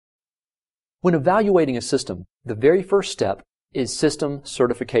When evaluating a system, the very first step is system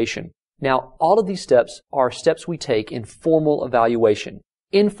certification. Now, all of these steps are steps we take in formal evaluation.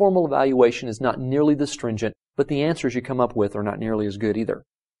 Informal evaluation is not nearly this stringent, but the answers you come up with are not nearly as good either.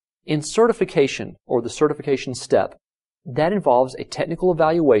 In certification, or the certification step, that involves a technical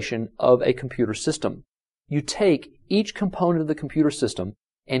evaluation of a computer system. You take each component of the computer system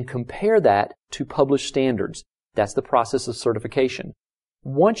and compare that to published standards. That's the process of certification.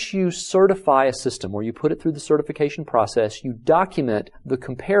 Once you certify a system, or you put it through the certification process, you document the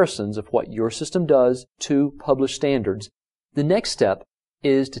comparisons of what your system does to published standards. The next step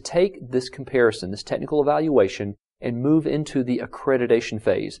is to take this comparison, this technical evaluation, and move into the accreditation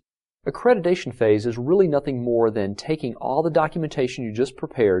phase. Accreditation phase is really nothing more than taking all the documentation you just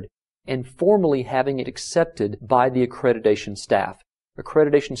prepared and formally having it accepted by the accreditation staff.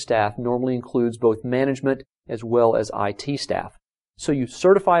 Accreditation staff normally includes both management as well as IT staff. So you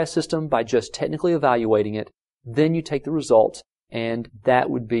certify a system by just technically evaluating it, then you take the results, and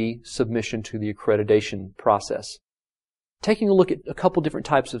that would be submission to the accreditation process. Taking a look at a couple different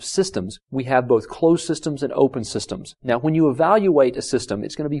types of systems, we have both closed systems and open systems. Now, when you evaluate a system,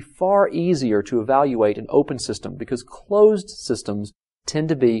 it's going to be far easier to evaluate an open system because closed systems tend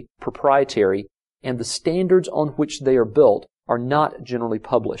to be proprietary, and the standards on which they are built are not generally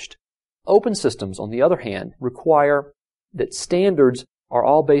published. Open systems, on the other hand, require that standards are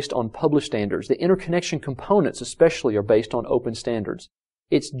all based on published standards. The interconnection components especially are based on open standards.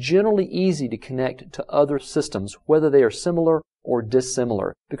 It's generally easy to connect to other systems, whether they are similar or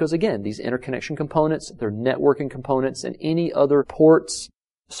dissimilar, because again, these interconnection components, their networking components, and any other ports,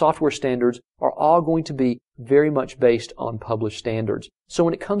 software standards are all going to be very much based on published standards. So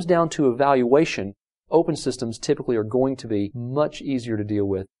when it comes down to evaluation, open systems typically are going to be much easier to deal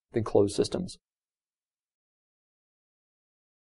with than closed systems.